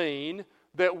not mean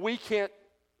that we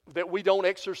don't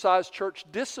exercise church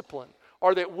discipline,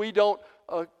 or that we don't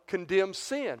condemn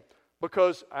sin.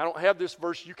 Because I don't have this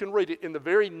verse, you can read it in the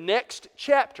very next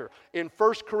chapter. In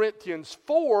 1 Corinthians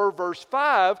 4, verse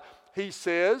 5, he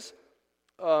says,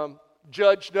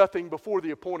 judge nothing before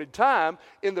the appointed time.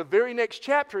 In the very next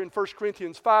chapter, in 1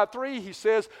 Corinthians 5:3, he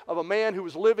says of a man who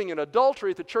was living in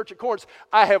adultery at the church at Corinth,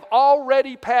 I have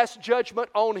already passed judgment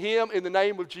on him in the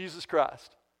name of Jesus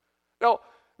Christ. Now,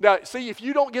 see, if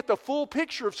you don't get the full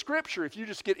picture of Scripture, if you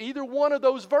just get either one of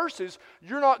those verses,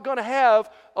 you're not going to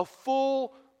have a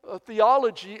full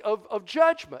theology of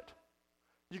judgment.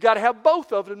 You got to have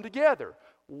both of them together.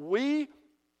 We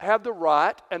have the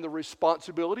right and the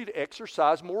responsibility to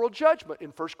exercise moral judgment. In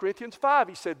 1 Corinthians 5,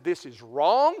 he said, this is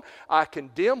wrong. I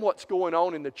condemn what's going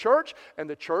on in the church. And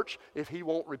the church, if he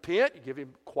won't repent, you give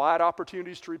him quiet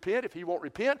opportunities to repent. If he won't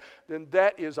repent, then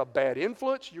that is a bad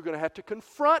influence. You're going to have to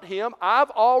confront him.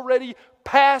 I've already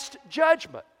passed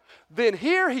judgment. Then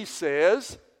here he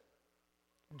says,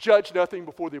 judge nothing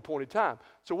before the appointed time.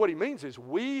 So what he means is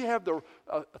we have the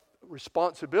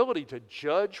responsibility to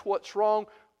judge what's wrong,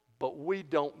 but we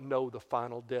don't know the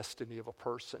final destiny of a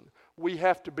person. We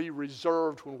have to be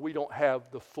reserved when we don't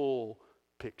have the full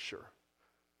picture.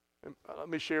 And let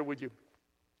me share with you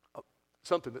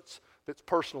something that's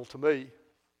personal to me.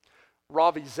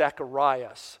 Ravi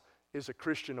Zacharias is a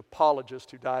Christian apologist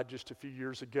who died just a few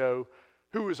years ago,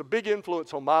 who was a big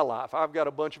influence on my life. I've got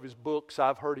a bunch of his books.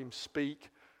 I've heard him speak.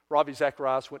 Ravi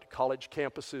Zacharias went to college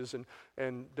campuses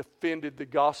and defended the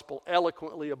gospel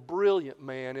eloquently, a brilliant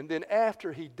man. And then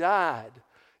after he died,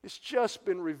 it's just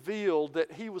been revealed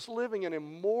that he was living an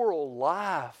immoral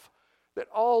life, that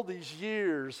all these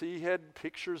years he had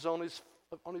pictures on his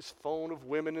phone of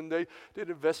women, and they did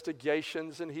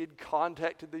investigations, and he had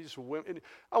contacted these women.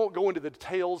 I won't go into the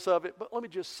details of it, but let me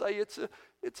just say it's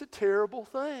a terrible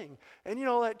thing. And you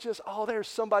know, there's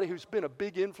somebody who's been a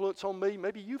big influence on me.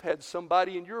 Maybe you've had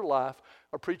somebody in your life,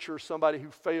 a preacher or somebody who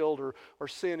failed or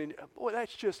sinned. And boy,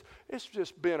 it's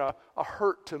just been a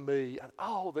hurt to me. And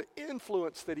the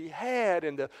influence that he had,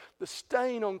 and the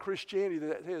stain on Christianity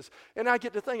that is. And I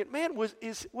get to thinking, man, was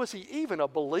he even a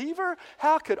believer?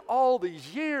 How could all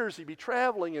these years he be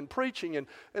traveling and preaching and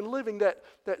living that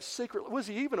secret? Was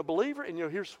he even a believer? And you know,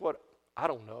 here's what, I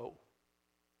don't know.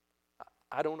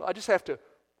 I don't know. I just have to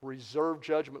reserve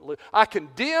judgment. I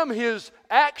condemn his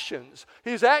actions.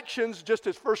 His actions, just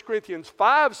as 1 Corinthians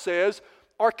 5 says,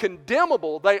 are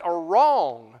condemnable. They are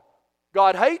wrong.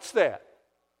 God hates that.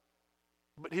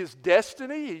 But his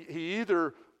destiny, he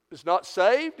either is not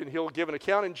saved and he'll give an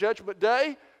account in Judgment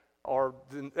Day, or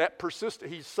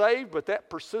he's saved, but that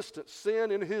persistent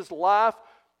sin in his life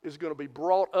is going to be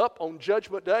brought up on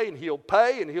Judgment Day, and he'll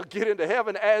pay, and he'll get into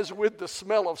heaven as with the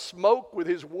smell of smoke, with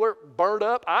his work burned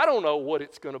up. I don't know what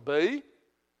it's going to be.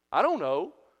 I don't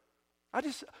know.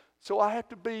 So I have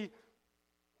to be,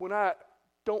 when I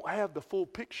don't have the full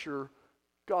picture,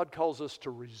 God calls us to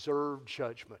reserve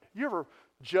judgment. You ever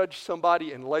judged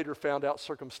somebody and later found out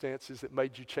circumstances that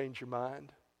made you change your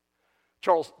mind?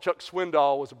 Chuck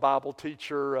Swindoll was a Bible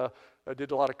teacher,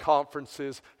 did a lot of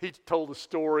conferences. He told the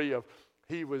story of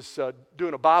he was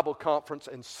doing a Bible conference,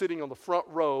 and sitting on the front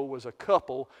row was a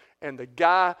couple, and the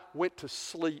guy went to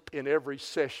sleep in every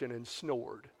session and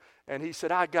snored. And he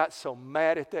said, I got so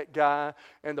mad at that guy.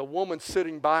 And the woman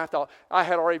sitting by, I thought, I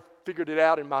had already figured it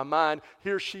out in my mind.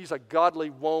 Here she's a godly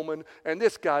woman, and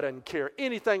this guy doesn't care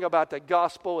anything about the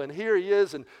gospel. And here he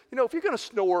is. And, if you're going to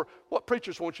snore, what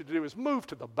preachers want you to do is move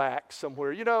to the back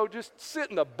somewhere. Just sit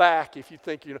in the back if you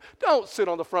think, don't sit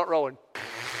on the front row and...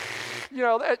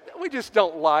 we just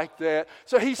don't like that.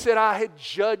 So he said, I had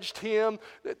judged him,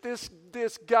 that this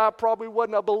guy probably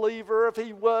wasn't a believer. If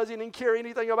he was, he didn't care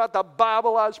anything about the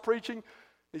Bible I was preaching.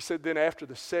 He said, then after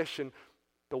the session,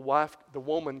 the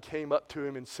woman came up to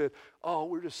him and said, oh,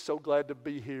 we're just so glad to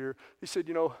be here. He said,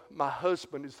 my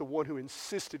husband is the one who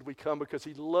insisted we come because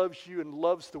he loves you and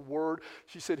loves the Word.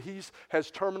 She said, he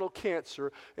has terminal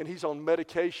cancer and he's on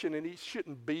medication and he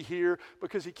shouldn't be here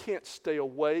because he can't stay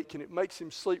awake and it makes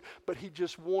him sleep. But he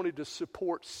just wanted to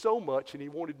support so much and he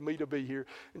wanted me to be here.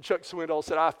 And Chuck Swindoll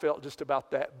said, I felt just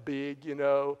about that big,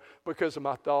 because of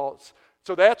my thoughts.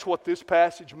 So that's what this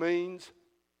passage means.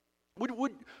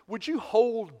 Would you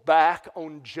hold back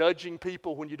on judging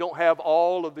people when you don't have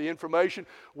all of the information?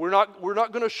 We're not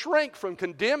going to shrink from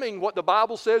condemning what the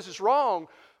Bible says is wrong,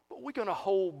 but we're going to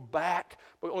hold back.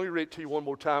 But let me read it to you one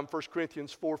more time, 1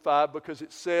 Corinthians 4:5, because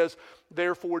it says,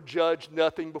 therefore judge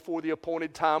nothing before the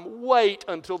appointed time. Wait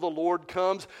until the Lord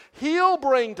comes. He'll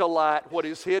bring to light what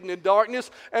is hidden in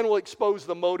darkness and will expose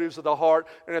the motives of the heart.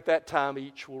 And at that time,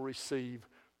 each will receive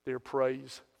their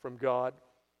praise from God.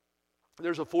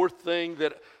 There's a fourth thing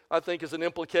that I think is an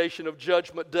implication of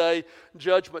Judgment Day.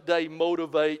 Judgment Day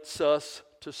motivates us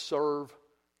to serve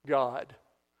God.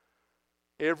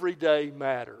 Every day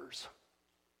matters.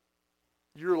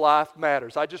 Your life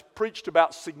matters. I just preached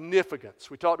about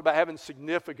significance. We talked about having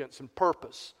significance and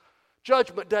purpose.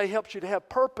 Judgment Day helps you to have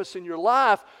purpose in your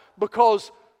life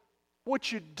because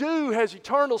what you do has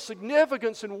eternal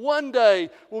significance, and one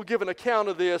day we'll give an account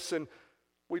of this. And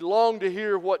we long to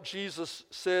hear what Jesus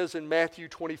says in Matthew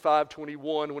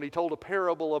 25:21 when he told a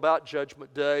parable about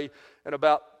Judgment Day and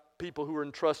about people who were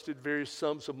entrusted various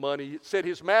sums of money. It said,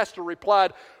 his master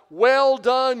replied, well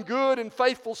done, good and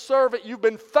faithful servant. You've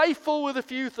been faithful with a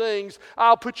few things.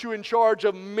 I'll put you in charge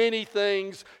of many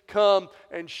things. Come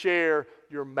and share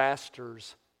your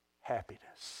master's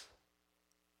happiness.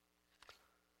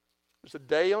 There's a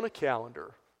day on a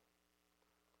calendar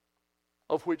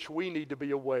of which we need to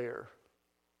be aware.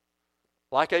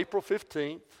 Like April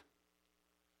 15th,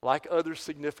 like other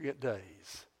significant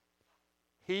days,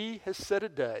 he has set a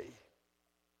day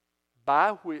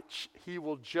by which he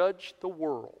will judge the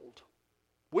world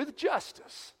with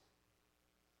justice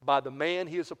by the man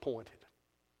he has appointed.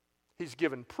 He's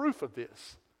given proof of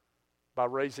this by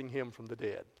raising him from the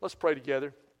dead. Let's pray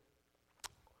together.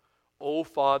 Oh,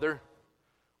 Father,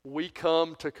 we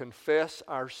come to confess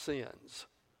our sins.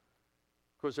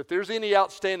 Because if there's any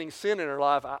outstanding sin in our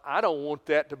life, I don't want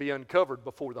that to be uncovered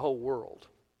before the whole world.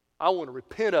 I want to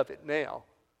repent of it now.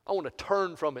 I want to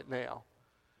turn from it now.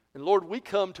 And Lord, we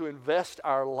come to invest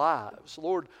our lives.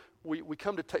 Lord, we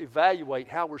come to evaluate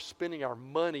how we're spending our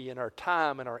money and our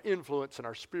time and our influence and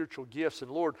our spiritual gifts.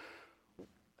 And Lord,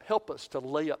 help us to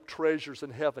lay up treasures in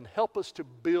heaven. Help us to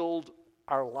build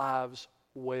our lives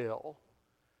well.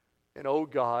 And oh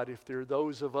God, if there are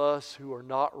those of us who are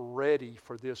not ready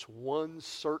for this one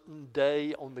certain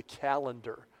day on the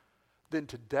calendar, then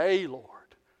today, Lord,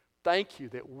 thank you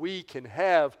that we can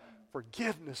have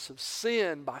forgiveness of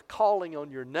sin by calling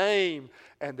on your name,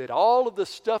 and that all of the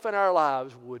stuff in our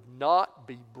lives would not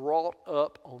be brought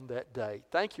up on that day.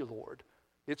 Thank you, Lord.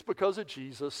 It's because of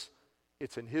Jesus.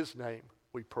 It's in his name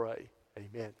we pray.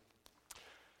 Amen.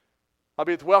 I'll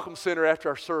be at the Welcome Center after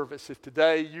our service. If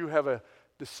today you have a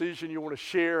decision you want to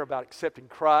share about accepting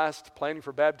Christ, planning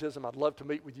for baptism, I'd love to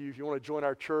meet with you. If you want to join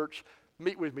our church,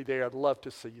 meet with me there. I'd love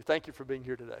to see you. Thank you for being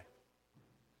here today.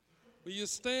 Will you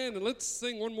stand and let's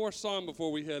sing one more song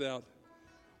before we head out.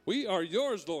 We are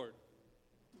yours, Lord.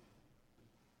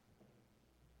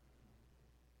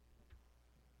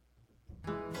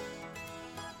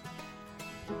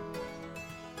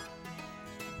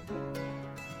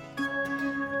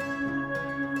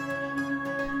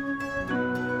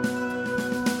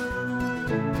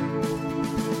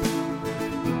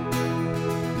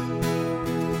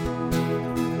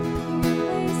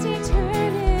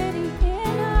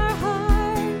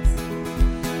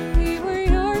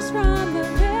 From the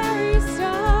very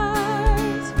start.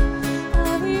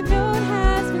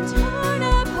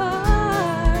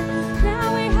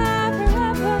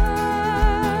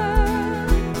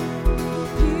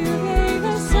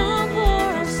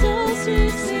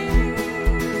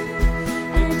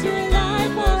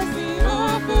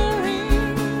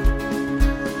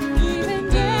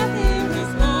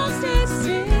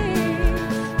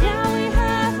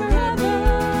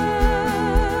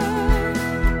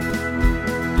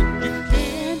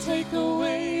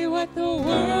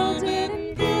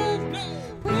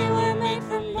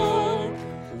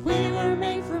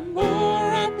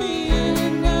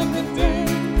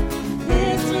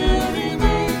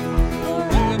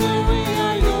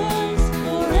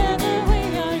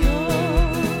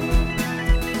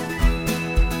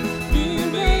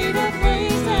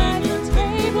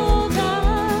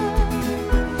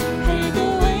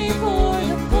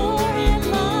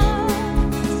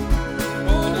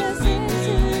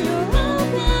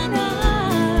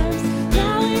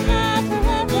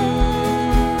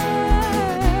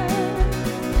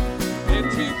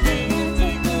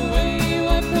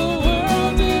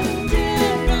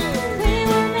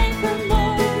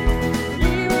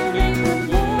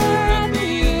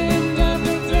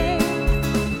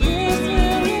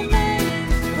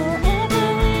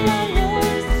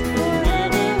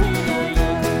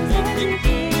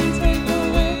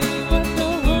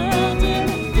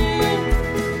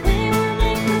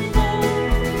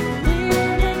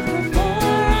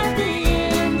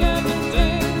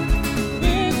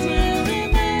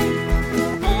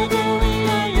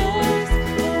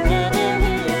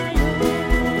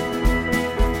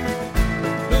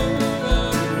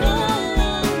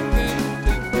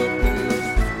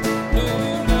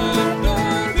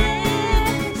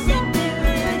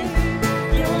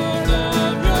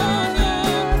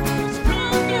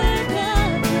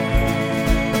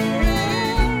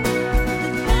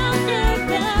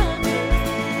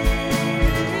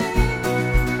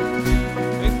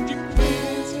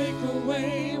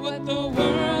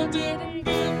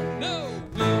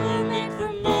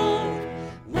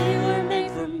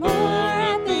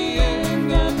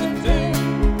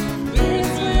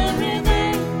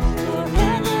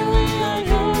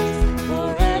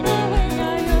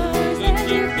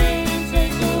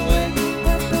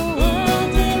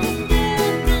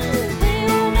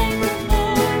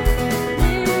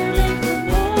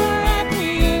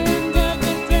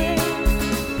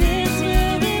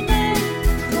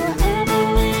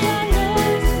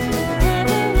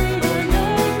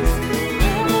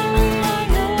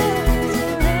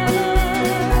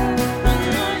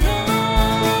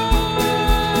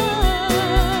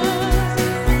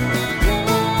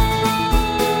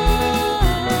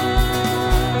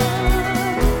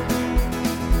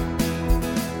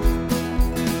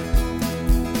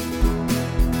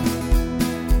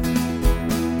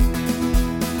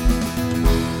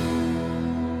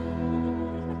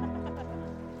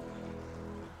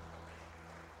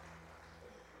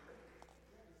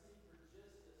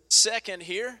 Second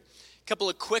here. A couple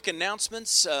of quick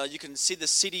announcements. You can see the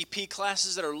CDP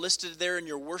classes that are listed there in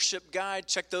your worship guide.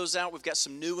 Check those out. We've got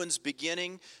some new ones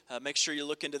beginning. Make sure you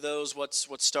look into those. What's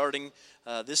starting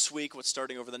this week, what's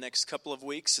starting over the next couple of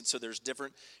weeks. And so there's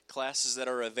different classes that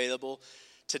are available.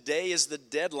 Today is the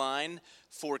deadline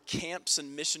for camps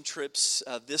and mission trips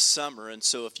this summer. And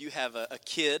so if you have a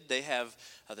kid, they have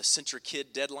the Centra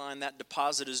Kid deadline. That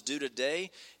deposit is due today.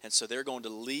 And so they're going to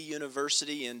Lee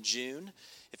University in June.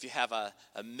 If you have a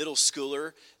middle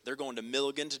schooler, they're going to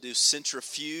Milligan to do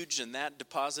Centrifuge, and that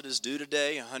deposit is due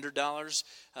today, $100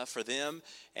 for them.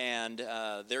 And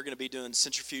they're going to be doing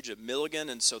Centrifuge at Milligan,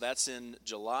 and so that's in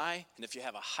July. And if you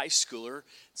have a high schooler,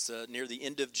 it's near the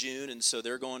end of June, and so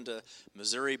they're going to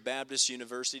Missouri Baptist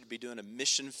University to be doing a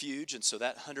Mission Fuge, and so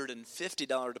that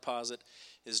 $150 deposit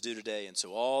is due today. And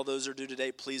so all those are due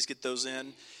today. Please get those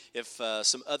in. If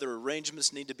some other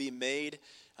arrangements need to be made,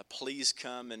 please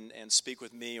come and speak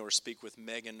with me or speak with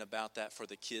Megan about that for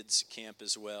the kids' camp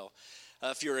as well.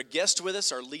 If you're a guest with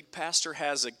us, our lead pastor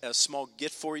has a small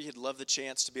gift for you. He'd love the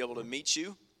chance to be able to meet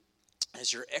you.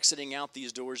 As you're exiting out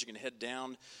these doors, you can head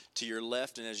down to your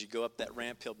left, and as you go up that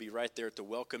ramp, he'll be right there at the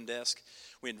welcome desk.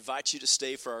 We invite you to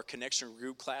stay for our connection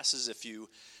group classes. If you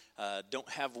don't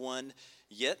have one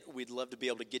yet, we'd love to be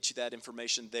able to get you that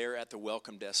information there at the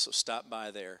welcome desk, so stop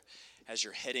by there. As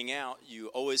you're heading out, you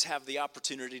always have the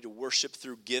opportunity to worship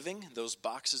through giving. Those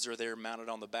boxes are there mounted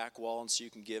on the back wall, and so you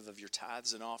can give of your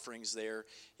tithes and offerings there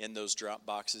in those drop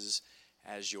boxes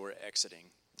as you're exiting.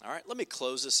 All right, let me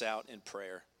close this out in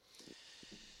prayer.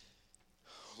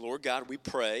 Lord God, we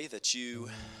pray that you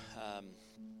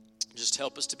just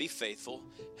help us to be faithful.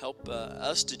 Help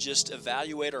us to just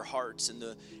evaluate our hearts and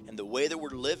the way that we're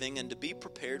living and to be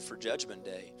prepared for Judgment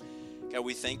Day. God,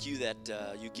 we thank you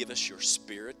that you give us your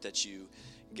Spirit, that you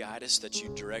guide us, that you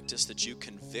direct us, that you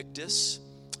convict us.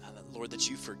 Lord, that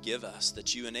you forgive us,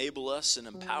 that you enable us and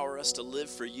empower us to live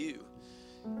for you.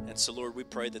 And so, Lord, we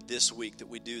pray that this week that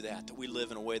we do that we live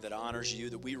in a way that honors you,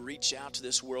 that we reach out to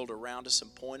this world around us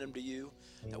and point them to you,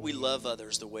 that we love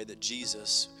others the way that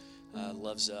Jesus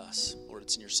loves us. Lord,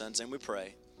 it's in your Son's name we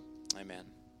pray. Amen.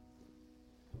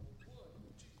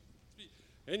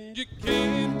 And you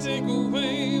can't take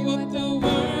away what the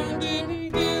world